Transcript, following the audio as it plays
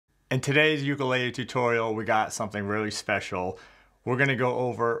In today's ukulele tutorial, we got something really special. We're gonna go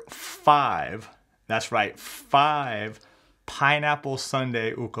over that's right, 5 pineapple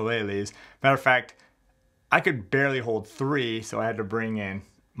Sunday ukuleles. Matter of fact, I could barely hold 3, so I had to bring in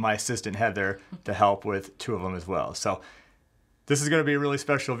my assistant Heather to help with 2 of them as well. So this is gonna be a really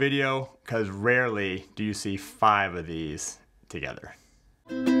special video because rarely do you see 5 of these together.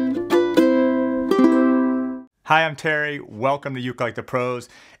 Hi, I'm Terry. Welcome to ukelikethepros.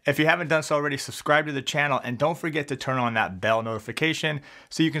 If you haven't done so already, subscribe to the channel and don't forget to turn on that bell notification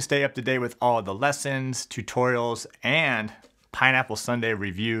so you can stay up to date with all the lessons, tutorials, and Pineapple Sunday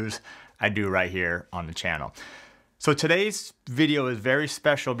reviews I do right here on the channel. So today's video is very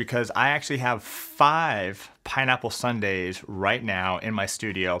special because I actually have 5 Pineapple Sundays right now in my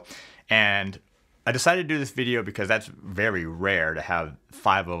studio, and I decided to do this video because that's very rare to have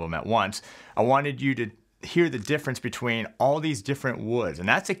 5 of them at once. I wanted you to hear the difference between all these different woods, and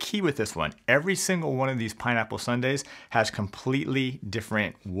that's a key with this one. Every single one of these Pineapple Sundays has completely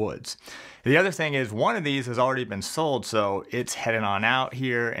different woods. The other thing is one of these has already been sold, so it's heading on out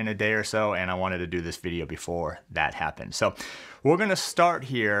here in a day or so, and I wanted to do this video before that happened. So we're gonna start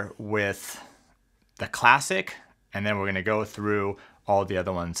here with the classic, and then we're gonna go through all the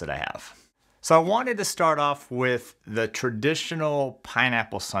other ones that I have. So I wanted to start off with the traditional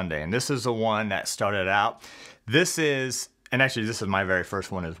Pineapple Sunday, and this is the one that started out. This is, and actually this is my very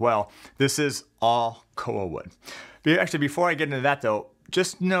first one as well, this is all koa wood. Actually, before I get into that though,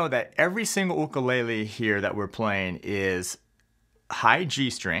 just know that every single ukulele here that we're playing is high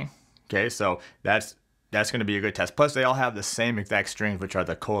G string, okay, so that's going to be a good test. Plus they all have the same exact strings, which are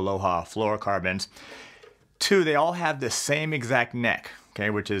the Koaloha fluorocarbons. 2, they all have the same exact neck, okay,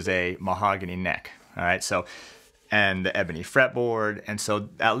 which is a mahogany neck. All right, so, and the ebony fretboard, and so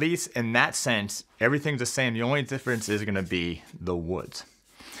at least in that sense, everything's the same. The only difference is going to be the woods.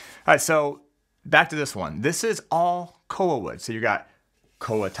 All right, so back to this one. This is all koa wood. So you got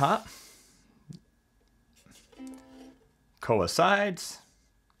koa top, koa sides,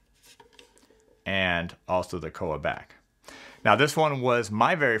 and also the koa back. Now this one was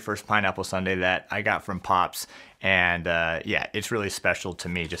my very first Pineapple Sunday that I got from Pops, and yeah, it's really special to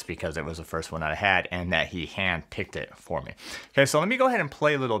me just because it was the first one that I had and that he hand picked it for me. Okay, so let me go ahead and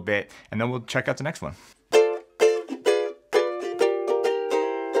play a little bit and then we'll check out the next one.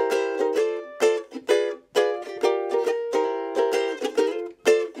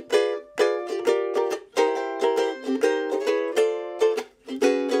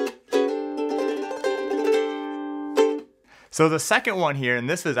 So the second one here, and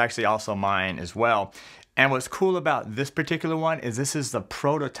this is actually also mine as well, and what's cool about this particular one is this is the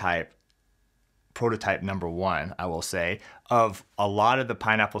prototype number 1, I will say, of a lot of the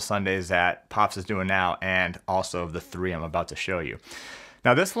Pineapple Sundays that Pops is doing now, and also of the 3 I'm about to show you.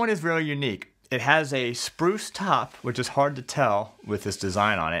 Now this one is really unique. It has a spruce top, which is hard to tell with this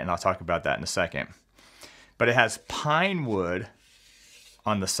design on it, and I'll talk about that in a second. But it has pine wood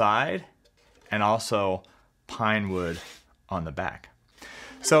on the side, and also pine wood on the back.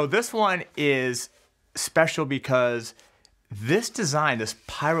 So this one is special because this design, this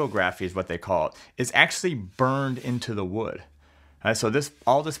pyrography is what they call it, is actually burned into the wood. So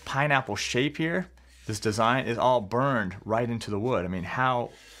all this pineapple shape here, this design is all burned right into the wood. I mean,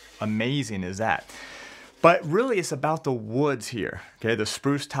 how amazing is that? But really it's about the woods here, okay? The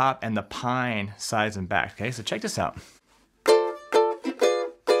spruce top and the pine sides and back, okay? So check this out.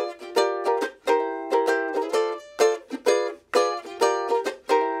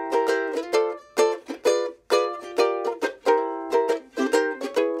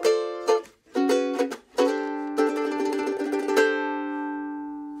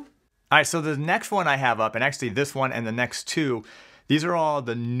 All right, so the next one I have up, and actually this one and the next 2, these are all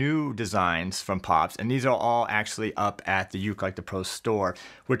the new designs from Pops, and these are all actually up at the ukelikethepros store,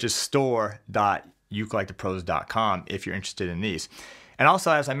 which is store.ukelikethepros.com if you're interested in these. And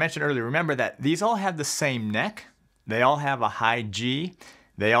also, as I mentioned earlier, remember that these all have the same neck, they all have a high G,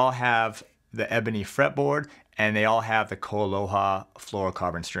 they all have the ebony fretboard, and they all have the Koaloha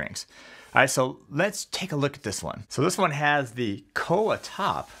fluorocarbon strings. All right, so let's take a look at this one. So this one has the koa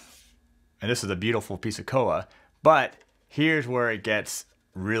top, and this is a beautiful piece of koa, but here's where it gets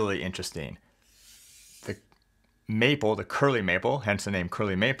really interesting. The maple, the curly maple, hence the name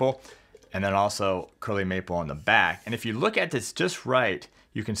curly maple, and then also curly maple on the back. And if you look at this just right,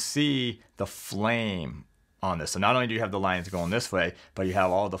 you can see the flame on this. So not only do you have the lines going this way, but you have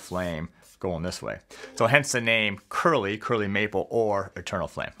all the flame going this way. So hence the name curly maple, or eternal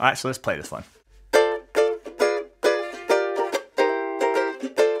flame. All right, so let's play this one.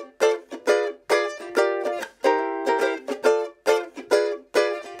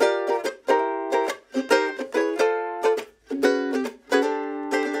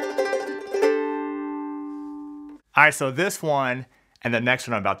 All right, so this one and the next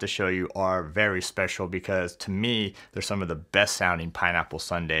one I'm about to show you are very special because to me, they're some of the best sounding pineapple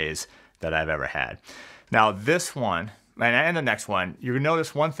sundaes that I've ever had. Now this one, and the next one, you're gonna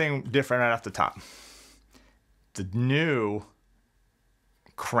notice one thing different right off the top. The new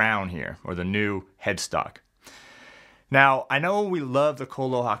crown here, or the new headstock. Now, I know we love the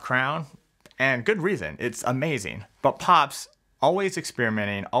Koloha crown, and good reason, it's amazing. But Pops, always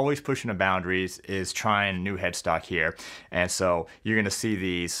experimenting, always pushing the boundaries, is trying a new headstock here. And so you're gonna see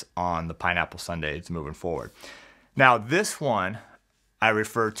these on the pineapple sundaes moving forward. Now this one I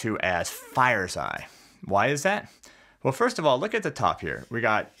refer to as Fire's Eye. Why is that? Well, first of all, look at the top here. We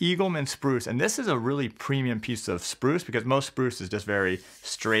got Eagleman spruce, and this is a really premium piece of spruce because most spruce is just very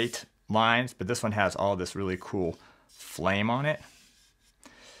straight lines, but this one has all this really cool flame on it.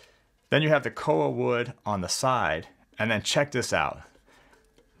 Then you have the koa wood on the side, and then check this out.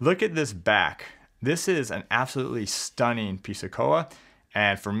 Look at this back. This is an absolutely stunning piece of koa,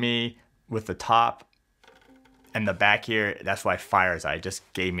 and for me, with the top and the back here, that's why Fire's Eye just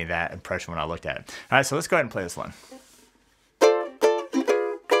gave me that impression when I looked at it. All right, so let's go ahead and play this one.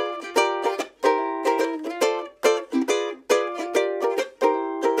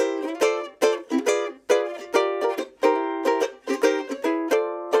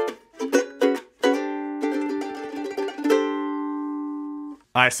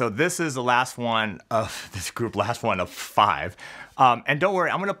 All right, so this is the last one of this group, last one of 5. And don't worry,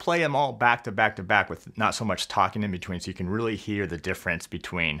 I'm gonna play them all back to back to back with not so much talking in between so you can really hear the difference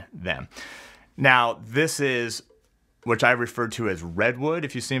between them. Now, this is, which I referred to as Redwood,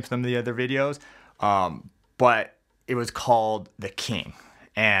 if you've seen some of the other videos, but it was called the King.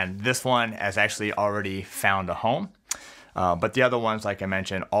 And this one has actually already found a home. But the other ones, like I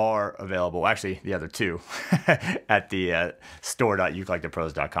mentioned, are available, actually the other two, at the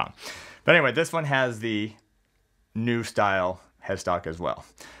store.ukelikethepros.com. But anyway, this one has the new style headstock as well.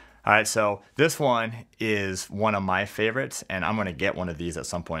 All right, so this one is one of my favorites, and I'm gonna get one of these at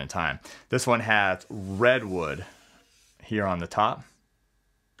some point in time. This one has redwood here on the top,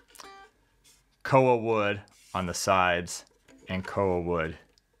 koa wood on the sides, and koa wood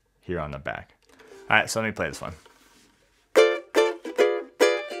here on the back. All right, so let me play this one.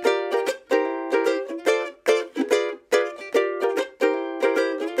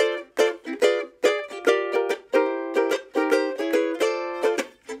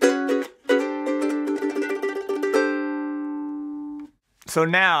 So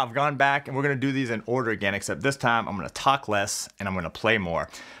now I've gone back and we're gonna do these in order again, except this time I'm gonna talk less and I'm gonna play more.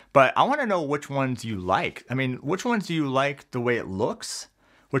 But I wanna know which ones you like. I mean, which ones do you like the way it looks?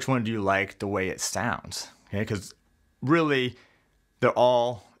 Which one do you like the way it sounds? Okay, because really, they're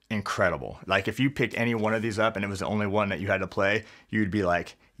all incredible. Like if you picked any one of these up and it was the only one that you had to play, you'd be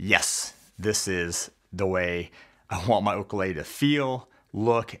like, yes, this is the way I want my ukulele to feel,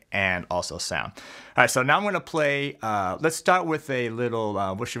 look, and also sound. All right, so now I'm gonna play, let's start with a little,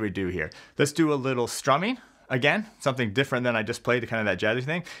 what should we do here? Let's do a little strumming, again, something different than I just played, kind of that jazzy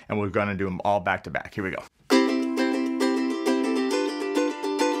thing, and we're gonna do them all back to back. Here we go.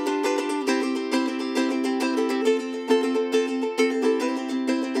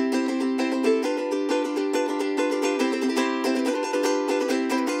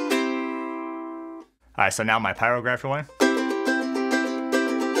 All right, so now my pyrography one.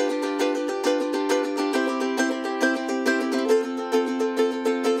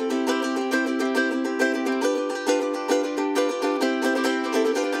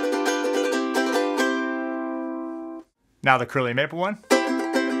 Now the curly maple one.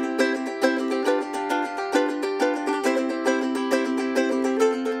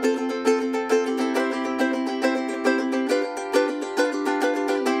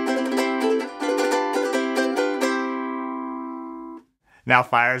 Now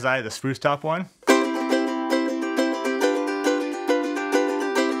Fire's Eye, the spruce top one.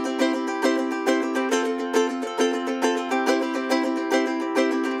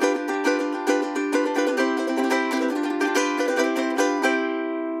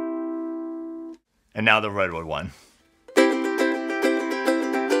 And now the redwood one.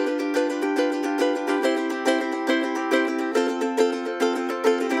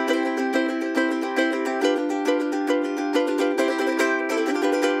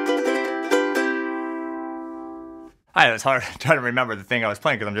 It's hard to try to remember the thing I was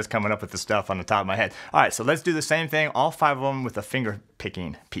playing because I'm just coming up with the stuff on the top of my head. All right, so let's do the same thing, all 5 of them with a finger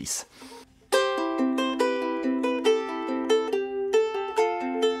picking piece.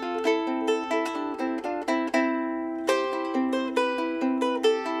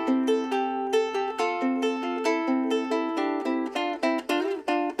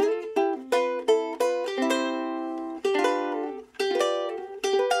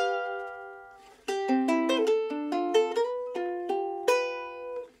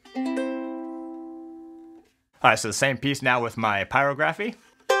 All right, so the same piece now with my pyrography.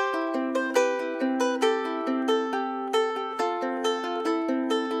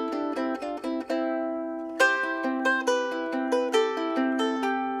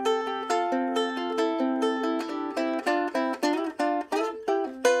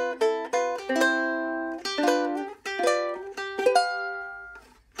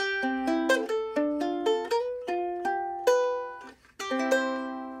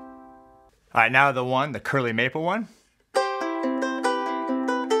 All right, now the curly maple one.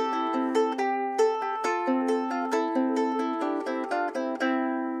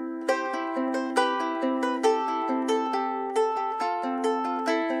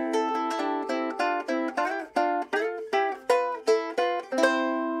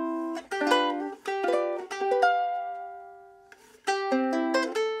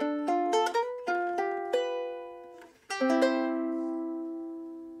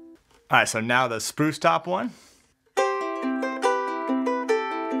 All right, so now the spruce top one.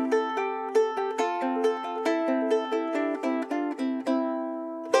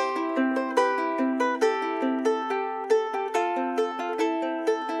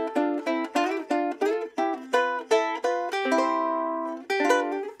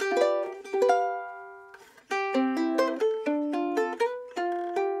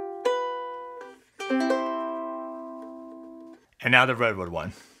 And now the redwood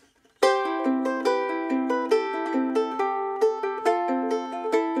one.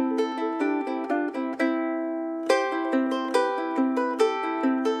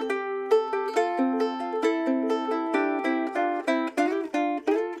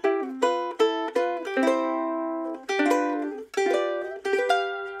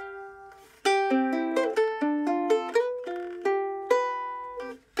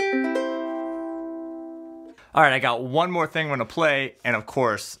 All right, I got one more thing I'm gonna play, and of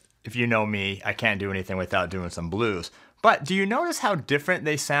course, if you know me, I can't do anything without doing some blues. But do you notice how different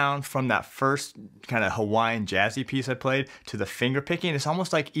they sound from that first kind of Hawaiian jazzy piece I played to the finger picking? It's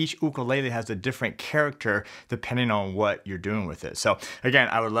almost like each ukulele has a different character depending on what you're doing with it. So again,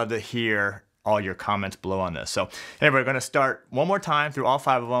 I would love to hear all your comments below on this. So anyway, we're gonna start one more time through all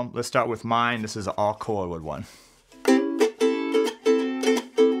 5 of them. Let's start with mine. This is an all cordwood one.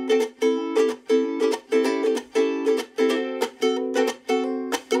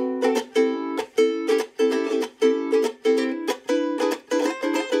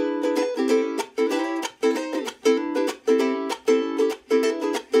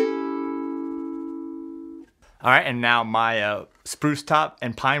 All right, and now my spruce top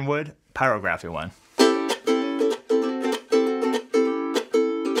and pine wood pyrography one.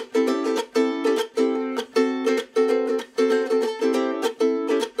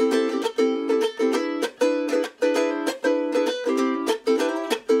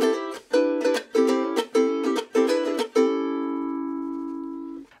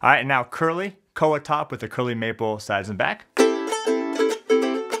 All right, and now curly koa top with the curly maple sides and back.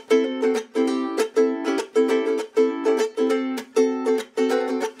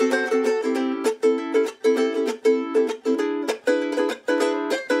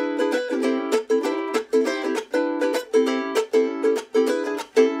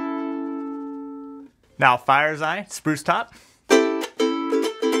 Now fire's eye, spruce top.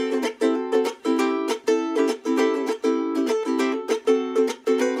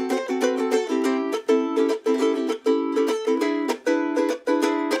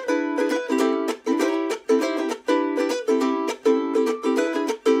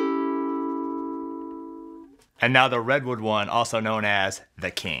 And now the redwood one, also known as the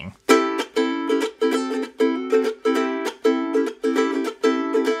king.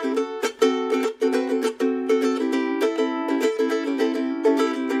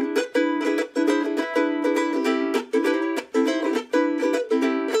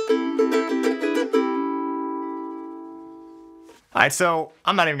 All right, so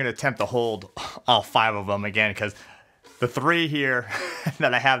I'm not even gonna attempt to hold all 5 of them again because the 3 here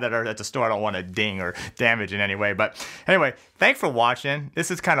that I have that are at the store, I don't want to ding or damage in any way. But anyway, thanks for watching.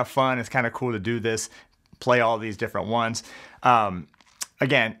 This is kind of fun. It's kind of cool to do this, play all these different ones.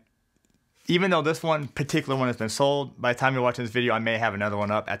 Again, even though this particular one has been sold, by the time you're watching this video, I may have another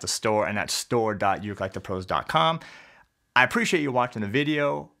one up at the store, and that's store.ukelikethepros.com. I appreciate you watching the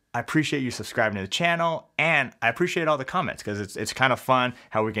video. I appreciate you subscribing to the channel, and I appreciate all the comments because it's kind of fun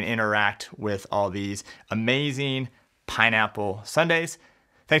how we can interact with all these amazing pineapple sundaes.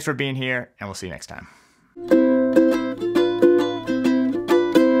 Thanks for being here, and we'll see you next time.